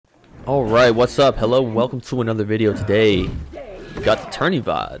Alright, what's up? Hello and welcome to another video today. We got the tourney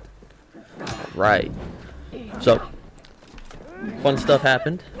VOD. Alright. So, fun stuff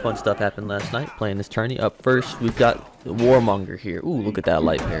happened. Fun stuff happened last night playing this tourney. Up first, we've got the Warmonger here. Ooh, look at that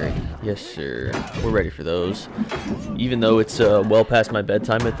light parry. Yes, sir. We're ready for those. Even though it's well past my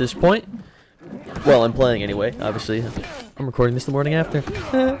bedtime at this point. Well, I'm playing anyway, obviously. I'm recording this the morning after.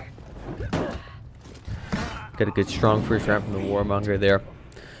 Got a good strong first round from the Warmonger there.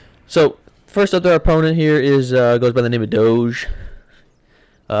 So, first up, our opponent here is goes by the name of Doge.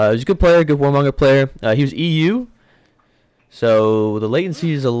 He's a good player, good Warmonger player. He was EU, so the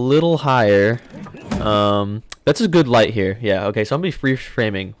latency is a little higher. That's a good light here. Yeah, okay, so I'm going to be free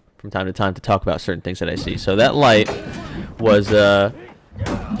framing from time to time to talk about certain things that I see. So that light was an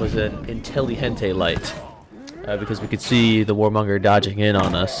Intelligente light, because we could see the Warmonger dodging in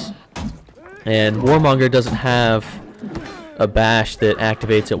on us. And Warmonger doesn't have a bash that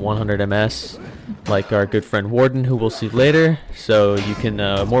activates at 100 ms like our good friend Warden, who we'll see later, so you can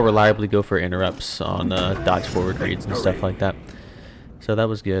more reliably go for interrupts on dodge forward reads and stuff like that. So that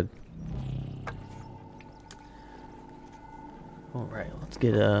was good. Alright, let's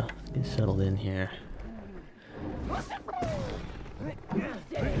get settled in here.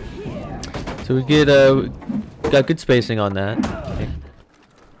 So we got good spacing on that. Okay.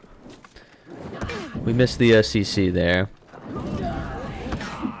 We missed the CC there.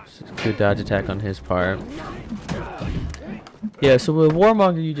 Good dodge attack on his part. Yeah, so with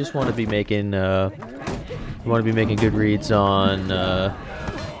Warmonger, you just want to be making good reads on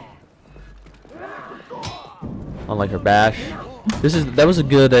like her bash. That was a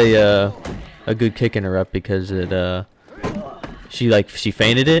good kick interrupt because she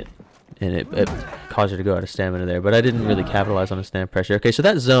feinted it and it caused her to go out of stamina there. But I didn't really capitalize on the stand pressure. Okay, so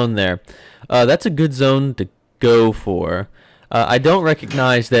that zone there, that's a good zone to go for. I don't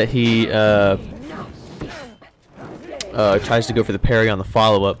recognize that he tries to go for the parry on the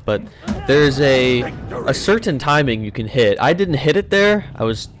follow-up, but there's a certain timing you can hit. I didn't hit it there. I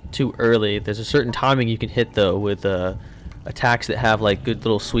was too early. There's a certain timing you can hit, though, with attacks that have like good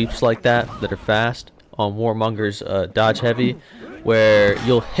little sweeps like that are fast on Warmonger's dodge heavy, where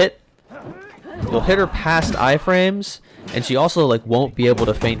you'll hit her past iframes, and she also like won't be able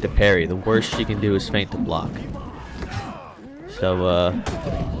to feint to parry. The worst she can do is feint to block. So,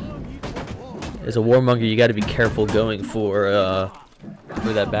 as a Warmonger, you got to be careful going for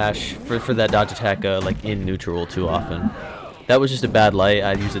that bash, for that dodge attack, like in neutral too often. That was just a bad light.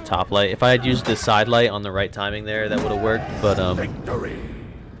 I'd use the top light. If I had used the side light on the right timing there, that would have worked. But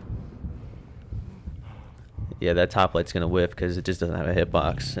yeah, that top light's gonna whiff because it just doesn't have a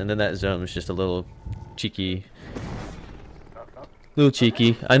hitbox. And then that zone was just a little cheeky. I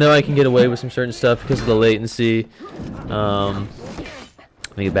know I can get away with some certain stuff because of the latency.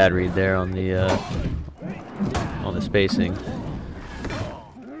 Make a bad read there on the spacing.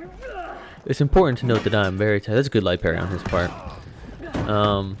 It's important to note that I'm very tired. That's a good light parry on his part.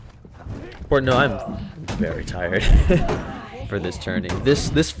 Important to know I'm very tired for this tourney.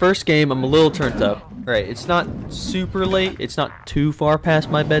 This first game I'm a little turned up. Right, it's not super late. It's not too far past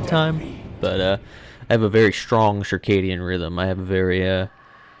my bedtime, but I have a very strong circadian rhythm. I have a very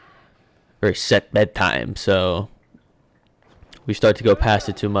set bedtime, so we start to go past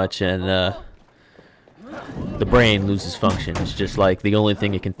it too much, and the brain loses function. It's just like the only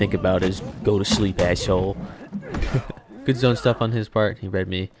thing it can think about is go to sleep, asshole. Good zone stuff on his part. He read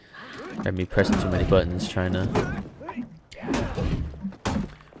me pressing too many buttons, trying to.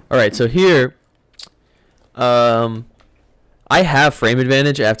 All right, so here, I have frame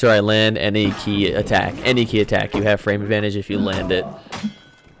advantage after I land any key attack. Any key attack, you have frame advantage if you land it.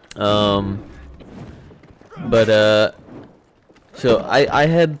 So I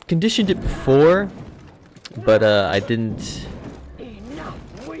had conditioned it before, but I didn't.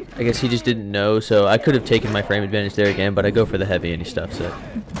 I guess he just didn't know, so I could have taken my frame advantage there again, but I go for the heavy and he stuffs it.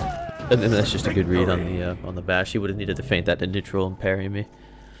 And then that's just a good read on the bash. He would have needed to feint that to neutral and parry me.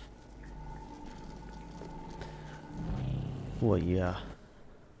 Well, yeah.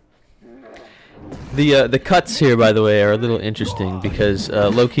 The cuts here, by the way, are a little interesting because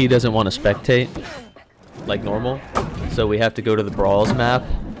low-key doesn't want to spectate like normal, so we have to go to the brawls map,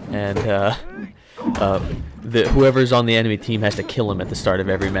 and whoever's on the enemy team has to kill him at the start of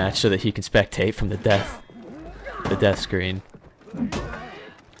every match so that he can spectate from the death screen.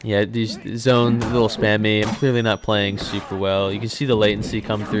 Yeah, these zone little spammy. I'm clearly not playing super well. You can see the latency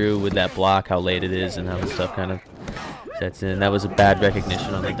come through with that block, how late it is, and how the stuff kind of sets in. That was a bad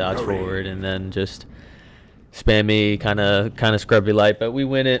recognition on the dodge forward, and then just spammy, kind of scrubby light. But we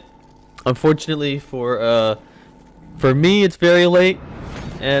win it. Unfortunately for me, it's very late.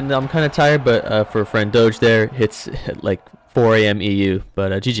 and I'm kind of tired, but for friend Doge there, hits at like 4 a.m. EU,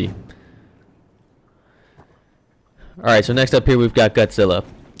 but GG. Alright, so next up here we've got Godzilla.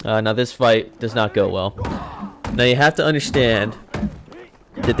 Now this fight does not go well. Now you have to understand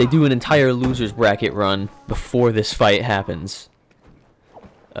that they do an entire loser's bracket run before this fight happens.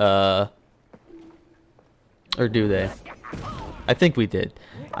 Or do they? I think we did.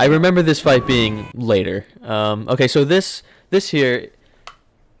 I remember this fight being later. Okay, so this here,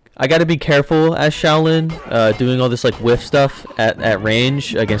 I gotta be careful as Shaolin, doing all this like whiff stuff at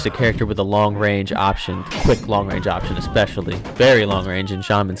range against a character with a long range option, quick long range option especially, very long range in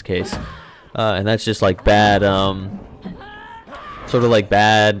Shaman's case, and that's just like bad, sort of like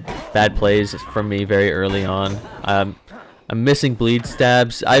bad plays from me very early on. I'm missing bleed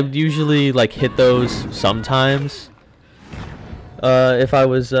stabs. I would usually like hit those sometimes. If I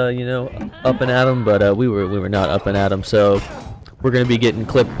was, you know, up and at him, but we were not up and at him, so we're gonna be getting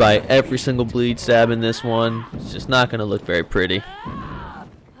clipped by every single bleed stab in this one. It's just not gonna look very pretty.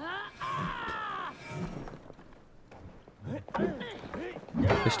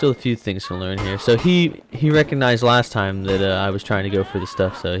 There's still a few things to learn here. So he recognized last time that I was trying to go for the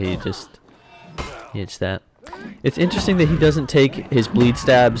stuff, so he hits that. It's interesting that he doesn't take his bleed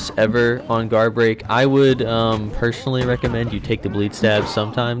stabs ever on guard break. I would personally recommend you take the bleed stabs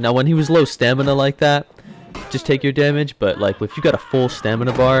sometime. Now when he was low stamina like that, just take your damage, but like if you got a full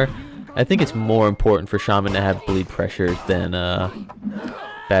stamina bar, I think it's more important for Shaman to have bleed pressure than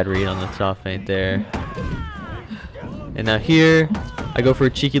bad read on the soft feint there. And now here, I go for a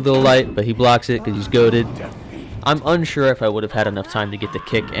cheeky little light, but he blocks it because he's goated. I'm unsure if I would have had enough time to get the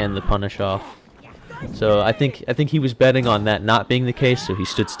kick and the punish off. So I think he was betting on that not being the case, so he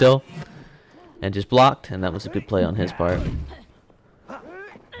stood still and just blocked, and that was a good play on his part.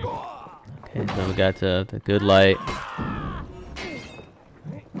 Okay, so we got the good light.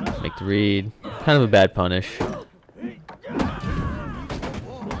 Make the read. Kind of a bad punish.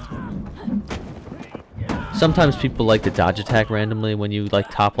 Sometimes people like to dodge attack randomly when you like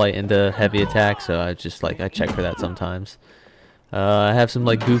top light into heavy attack, so I just like I check for that sometimes. I have some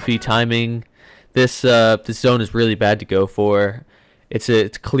like goofy timing. This zone is really bad to go for. It's a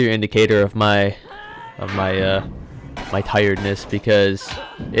clear indicator of my tiredness because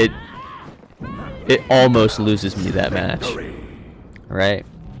it almost loses me that match. Right?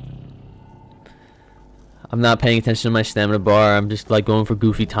 I'm not paying attention to my stamina bar. I'm just like going for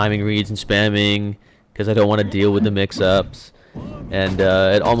goofy timing reads and spamming because I don't want to deal with the mix-ups. And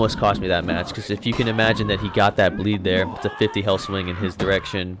it almost cost me that match because if you can imagine that he got that bleed there, it's a 50 health swing in his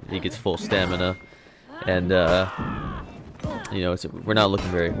direction. He gets full stamina, and you know we're not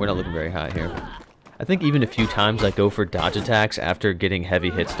looking very high here. I think even a few times I go for dodge attacks after getting heavy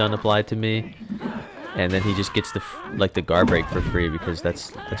hits done applied to me, and then he just gets the guard break for free because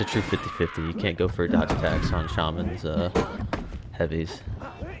that's a true 50-50. You can't go for dodge attacks on Shaman's heavies.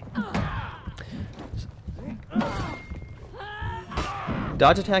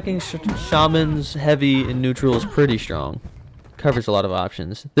 Dodge attacking Shaman's heavy and neutral is pretty strong. Covers a lot of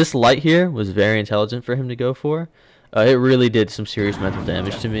options. This light here was very intelligent for him to go for. It really did some serious mental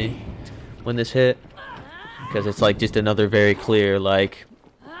damage to me when this hit. Because it's like just another very clear, like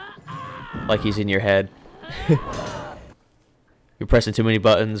he's in your head. You're pressing too many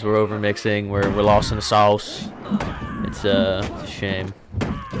buttons, we're over mixing, we're lost in the sauce. It's a shame.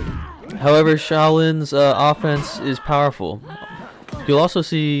 However, Shaolin's offense is powerful. You'll also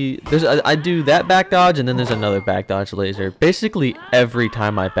see I do that back dodge and then there's another back dodge laser. Basically every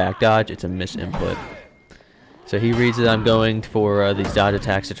time I back dodge it's a misinput. So he reads that I'm going for these dodge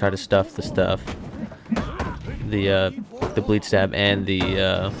attacks to try to stuff the stuff. The bleed stab and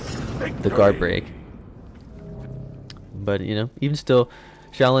the guard break. But you know, even still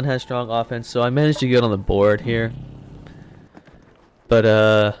Shaolin has strong offense, so I managed to get on the board here.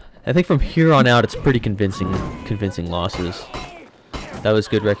 But I think from here on out it's pretty convincing losses. That was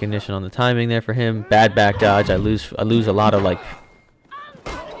good recognition on the timing there for him. Bad back dodge. I lose a lot of like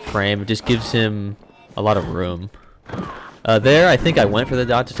frame. It just gives him a lot of room. There, I think I went for the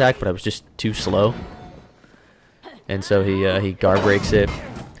dodge attack, but I was just too slow, and so he guard breaks it.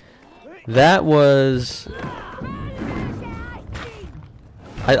 That was.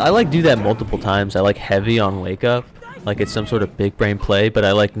 I like do that multiple times. I like heavy on wake up, like it's some sort of big brain play, but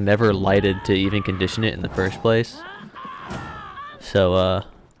I like never lighted to even condition it in the first place. So,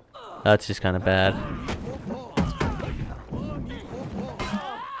 that's just kind of bad.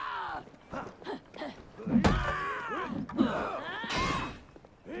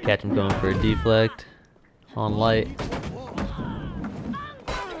 Catch him going for a deflect on light.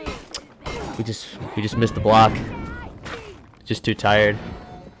 We just missed the block. Just too tired.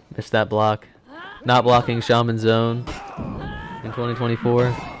 Missed that block. Not blocking Shaman Zone in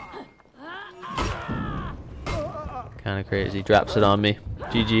 2024. Kind of crazy. Drops it on me.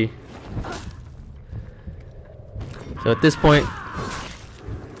 GG. So at this point,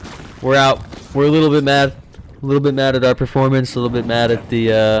 we're out. We're a little bit mad. A little bit mad at our performance. A little bit mad at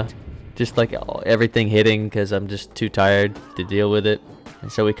the just like everything hitting because I'm just too tired to deal with it.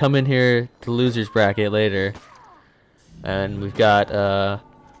 And so we come in here to losers bracket later, and we've got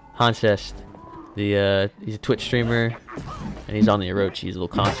Hanchest. He's a Twitch streamer, and he's on the Orochi. He's a little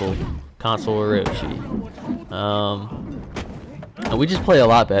console Orochi. And we just play a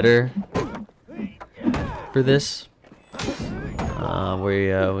lot better for this. We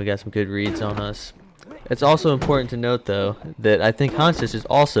got some good reads on us. It's also important to note, though, that I think Hansis is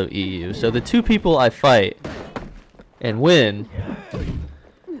also EU. So the two people I fight and win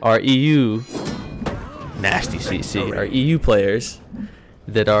are EU, nasty CC, are EU players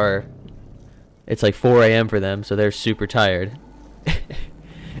that are, it's like 4 AM for them, so they're super tired.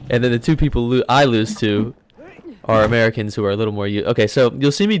 And then the two people I lose to are Americans who are a little more okay, so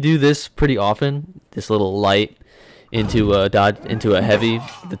you'll see me do this pretty often, this little light into a dodge, into a heavy.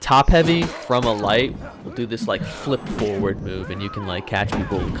 The top heavy from a light will do this like flip forward move, and you can like catch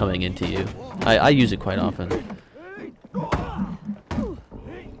people coming into you. I use it quite often.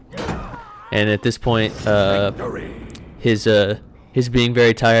 And at this point, his being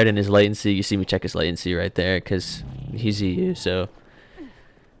very tired and his latency, you see me check his latency right there because he's EU, so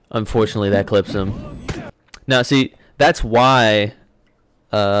unfortunately that clips him. Now see, that's why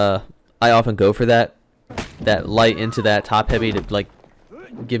I often go for that light into that top heavy to like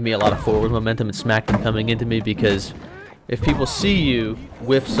give me a lot of forward momentum and smack them coming into me, because if people see you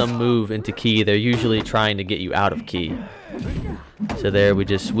whiff some move into key, they're usually trying to get you out of key. So there we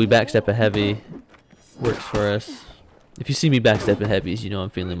backstep a heavy, works for us. If you see me backstepping heavies, you know I'm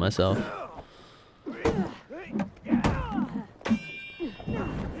feeling myself.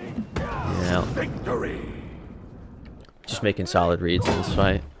 Yeah. Just making solid reads in this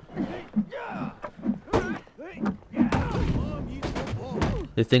fight.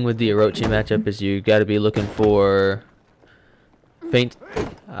 The thing with the Orochi matchup is you got to be looking for feint.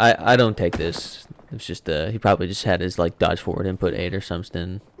 I don't take this. It's just he probably just had his like dodge forward input 8 or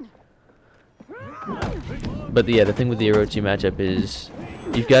something. But yeah, the thing with the Orochi matchup is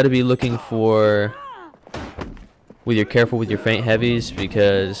you've got to be looking for, you're careful with your feint heavies,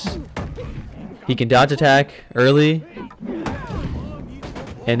 because he can dodge attack early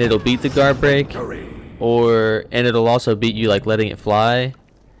and it'll beat the guard break, and it'll also beat you like letting it fly.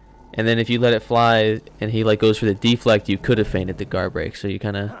 And then if you let it fly and he like goes for the deflect, you could have feinted the guard break. So you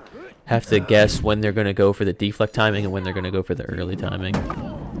kind of have to guess when they're going to go for the deflect timing and when they're going to go for the early timing.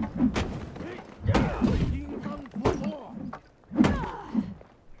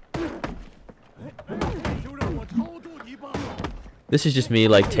 This is just me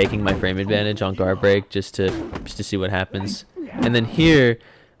like taking my frame advantage on guard break just to see what happens. And then here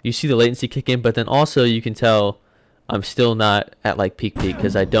you see the latency kick in, but then also you can tell I'm still not at like peak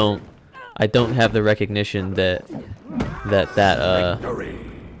because I don't have the recognition that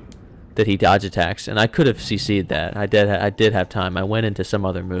he dodge attacks, and I could have CC'd that. I did have time. I went into some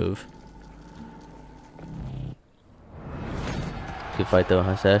other move. Good fight though,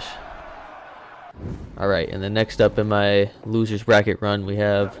 Hasesh. Alright, and then next up in my losers bracket run we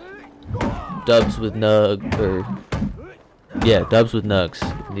have Dubs with Dubs with Nugs.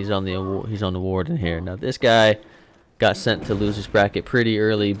 And he's on the warden here. Now this guy got sent to losers bracket pretty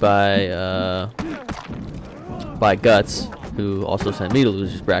early by Guts, who also sent me to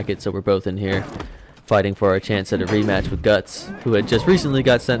losers bracket, so we're both in here fighting for our chance at a rematch with Guts, who had just recently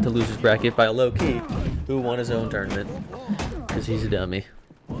got sent to losers bracket by a low key who won his own tournament because he's a dummy.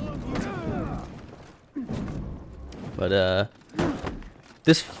 But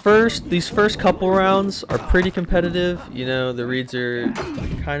these first couple rounds are pretty competitive. You know, the reads are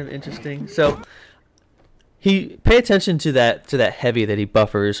kind of interesting. So pay attention to that heavy that he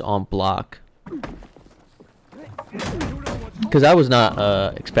buffers on block, because I was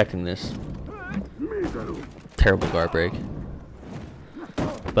not expecting this. Terrible guard break.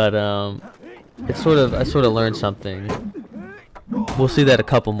 But I sort of learned something. We'll see that a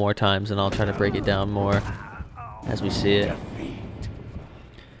couple more times, and I'll try to break it down more as we see it.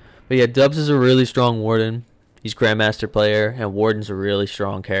 But yeah, Dubs is a really strong warden. He's Grandmaster player, and Warden's a really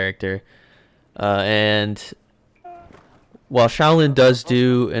strong character. And while Shaolin does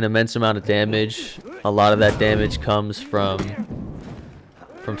do an immense amount of damage, a lot of that damage comes from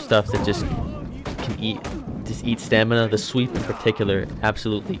stuff that just can eat stamina. The sweep in particular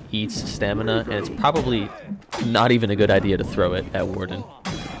absolutely eats stamina, and it's probably not even a good idea to throw it at Warden.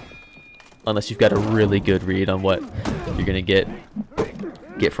 unless you've got a really good read on what you're gonna get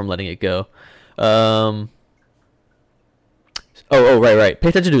from letting it go. Oh, right. Pay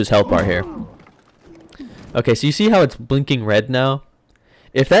attention to his health bar here. Okay, so you see how it's blinking red now?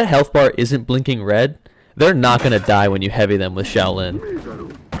 If that health bar isn't blinking red, they're not going to die when you heavy them with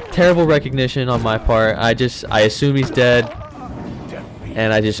Shaolin. Terrible recognition on my part. I assume he's dead,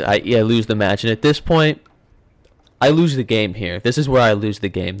 and I lose the match. And at this point, I lose the game here. This is where I lose the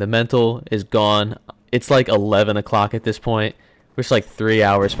game. The mental is gone. It's like 11 o'clock at this point. We're just like 3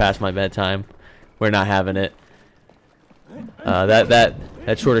 hours past my bedtime. We're not having it. That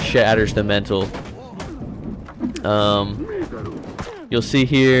sort of shatters the mental. You'll see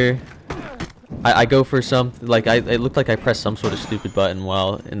here, I go for some, like, it looked like I pressed some sort of stupid button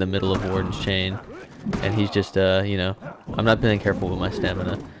while in the middle of Warden's chain, and he's just, you know, I'm not being careful with my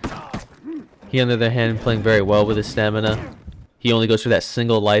stamina. He, on the other hand, playing very well with his stamina. He only goes for that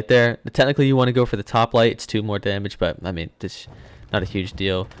single light there. Technically, you want to go for the top light. It's 2 more damage, but, I mean, this not a huge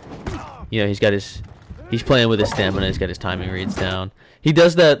deal. You know, he's playing with his stamina. He's got his timing reads down. He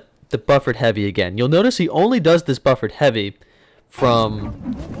does the buffered heavy again. You'll notice he only does this buffered heavy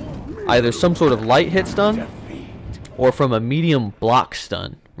from either some sort of light hit stun or from a medium block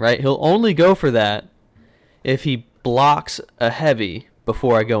stun, right? He'll only go for that if he blocks a heavy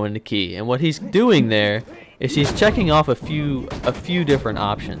before I go into key. And what he's doing there is he's checking off a few different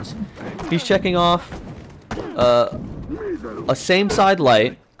options. He's checking off a same side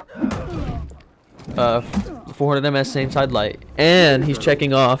light, 400 ms same side light, and he's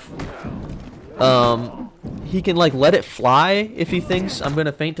checking off he can like let it fly if he thinks I'm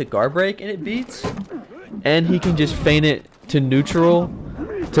gonna feint to guard break and it beats, and he can just feint it to neutral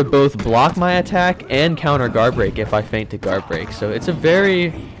to both block my attack and counter guard break if I feint to guard break. So it's a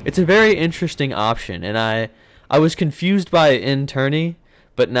very interesting option, and I was confused by it in tourney,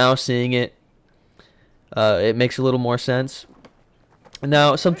 but now seeing it, it makes a little more sense.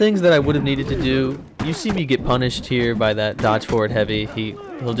 Now, some things that I would have needed to do. You see me get punished here by that dodge forward heavy.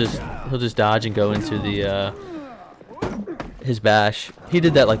 He'll just dodge and go into the his bash. He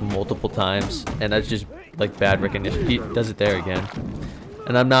did that like multiple times, and that's just like bad recognition. He does it there again,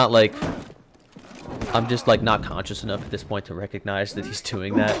 and I'm just like not conscious enough at this point to recognize that he's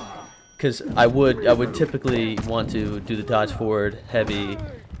doing that, because I would typically want to do the dodge forward heavy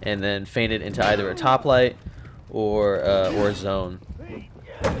and then feint it into either a top light or a zone.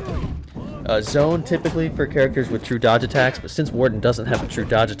 Zone typically for characters with true dodge attacks, but since Warden doesn't have a true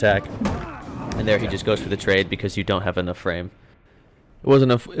dodge attack, and there he just goes for the trade because you don't have enough frame. It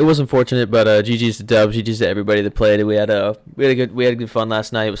was unfortunate, but GG's to Dubs, GG's to everybody that played. We had good fun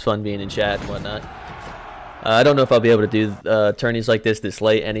last night. It was fun being in chat and whatnot. I don't know if I'll be able to do tourneys like this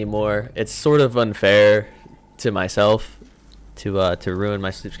late anymore. It's sort of unfair to myself to ruin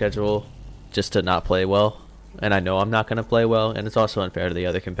my sleep schedule just to not play well. And I know I'm not going to play well, and it's also unfair to the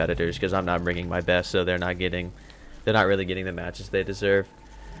other competitors because I'm not bringing my best, so they're not really getting the matches they deserve.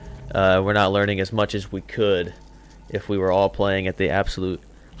 We're not learning as much as we could if we were all playing at the absolute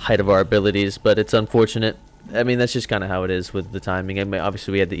height of our abilities, but it's unfortunate. I mean, that's just kind of how it is with the timing. I mean,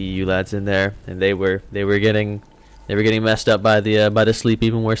 obviously we had the EU lads in there, and they were getting messed up by the sleep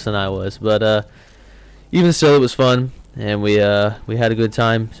even worse than I was. But even still, it was fun, and we had a good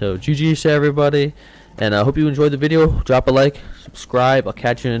time. So GG's to everybody. And I hope you enjoyed the video. Drop a like, subscribe. I'll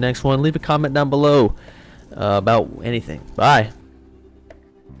catch you in the next one. Leave a comment down below about anything. Bye.